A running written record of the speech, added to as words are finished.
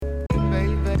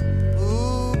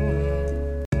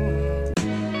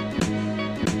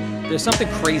There's something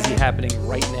crazy happening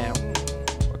right now,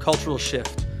 a cultural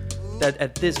shift that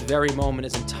at this very moment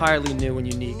is entirely new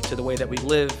and unique to the way that we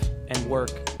live and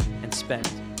work and spend.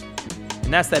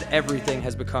 And that's that everything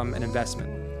has become an investment.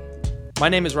 My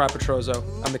name is Rob Petrozzo.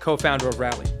 I'm the co-founder of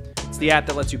Rally. It's the app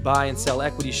that lets you buy and sell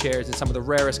equity shares in some of the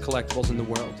rarest collectibles in the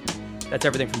world. That's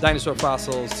everything from dinosaur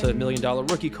fossils to $1 million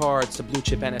rookie cards to blue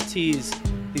chip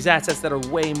NFTs. These assets that are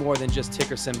way more than just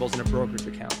ticker symbols in a brokerage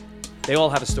account. They all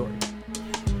have a story.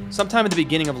 Sometime at the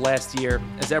beginning of last year,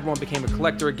 as everyone became a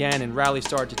collector again and Rally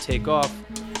started to take off,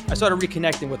 I started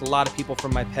reconnecting with a lot of people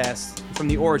from my past and from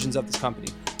the origins of this company.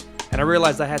 And I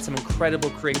realized I had some incredible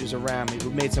creators around me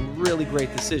who made some really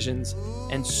great decisions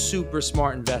and super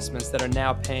smart investments that are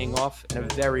now paying off in a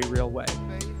very real way.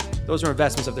 Those are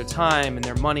investments of their time and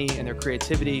their money and their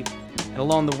creativity, and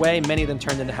along the way, many of them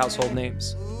turned into household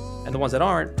names. And the ones that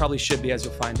aren't probably should be, as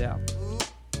you'll find out.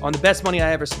 On The Best Money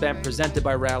I Ever Spent, presented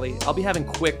by Rally, I'll be having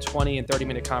quick 20 and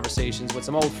 30-minute conversations with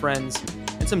some old friends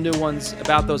and some new ones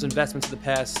about those investments of the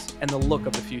past and the look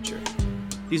of the future.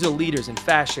 These are leaders in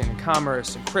fashion, and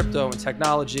commerce, and crypto, and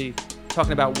technology,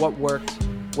 talking about what worked,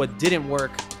 what didn't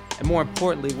work, and more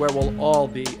importantly, where we'll all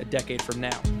be a decade from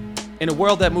now. In a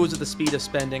world that moves at the speed of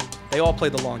spending, they all play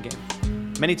the long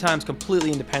game, many times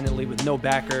completely independently with no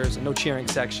backers and no cheering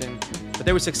section, but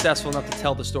they were successful enough to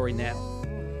tell the story now.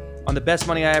 On The Best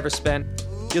Money I Ever Spent,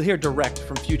 you'll hear direct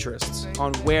from futurists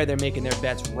on where they're making their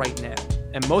bets right now,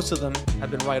 and most of them have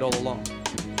been right all along.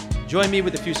 Join me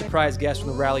with a few surprise guests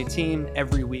from the Rally team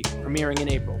every week, premiering in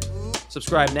April.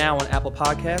 Subscribe now on Apple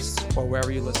Podcasts or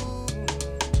wherever you listen.